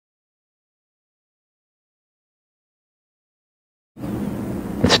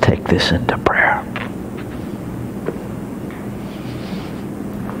Let's take this into prayer.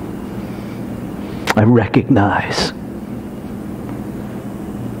 I recognize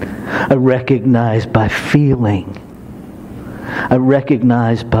by feeling. I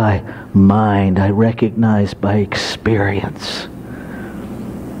recognize by mind. I recognize by experience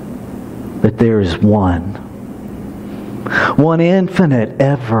that there is one infinite,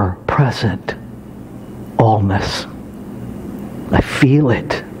 ever-present allness. I feel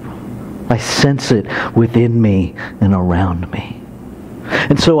it. I sense it within me and around me.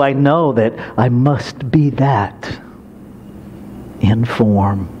 And so I know that I must be that in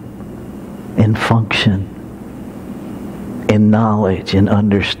form, in function, in knowledge, in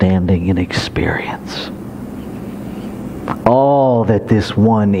understanding, in experience. All that this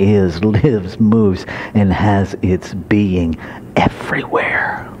one is, lives, moves, and has its being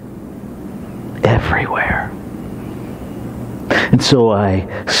everywhere. Everywhere. And so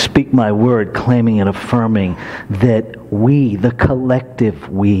I speak my word, claiming and affirming that we, the collective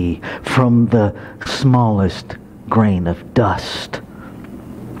we, from the smallest grain of dust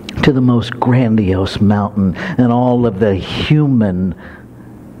to the most grandiose mountain and all of the human,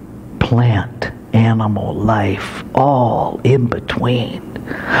 plant, animal life, all in between,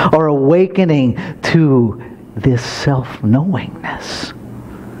 are awakening to this self-knowingness,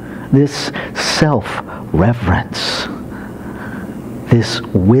 this self-reverence, this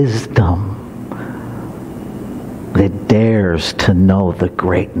wisdom that dares to know the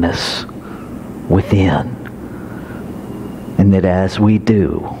greatness within. And that as we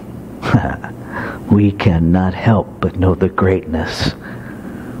do, we cannot help but know the greatness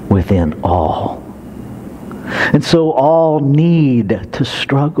within all. And so all need to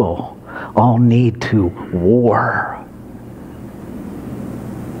struggle, all need to war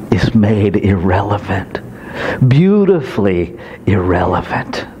is made irrelevant, beautifully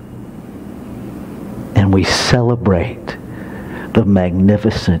irrelevant. And we celebrate the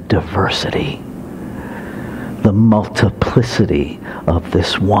magnificent diversity, the multiplicity of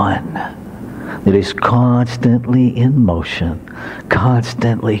this one that is constantly in motion,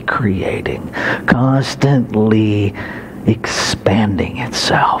 constantly creating, constantly expanding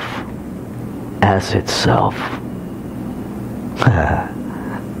itself as itself.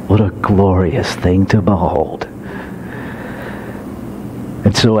 What a glorious thing to behold.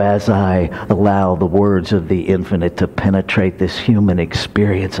 And so as I allow the words of the infinite to penetrate this human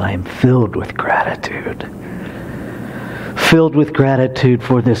experience, I am filled with gratitude. Filled with gratitude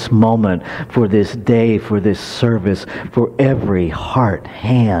for this moment, for this day, for this service, for every heart,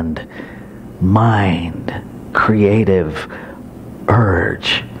 hand, mind, creative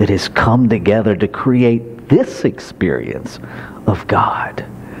urge that has come together to create this experience of God.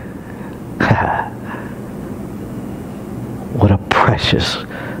 What a precious,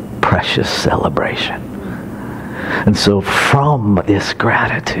 precious celebration. And so from this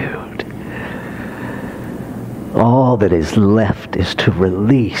gratitude, all that is left is to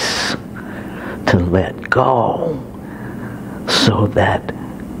release, to let go, so that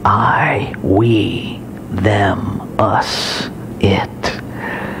I, we, them, us, it,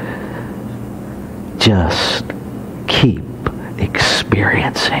 just keep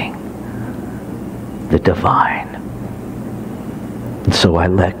experiencing the divine. And so I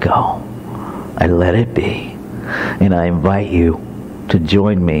let go. I let it be. And I invite you to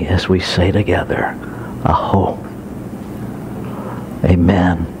join me as we say together, Aho.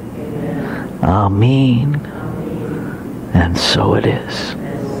 Amen. Amen. And so it is.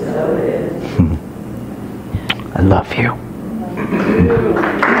 I love you.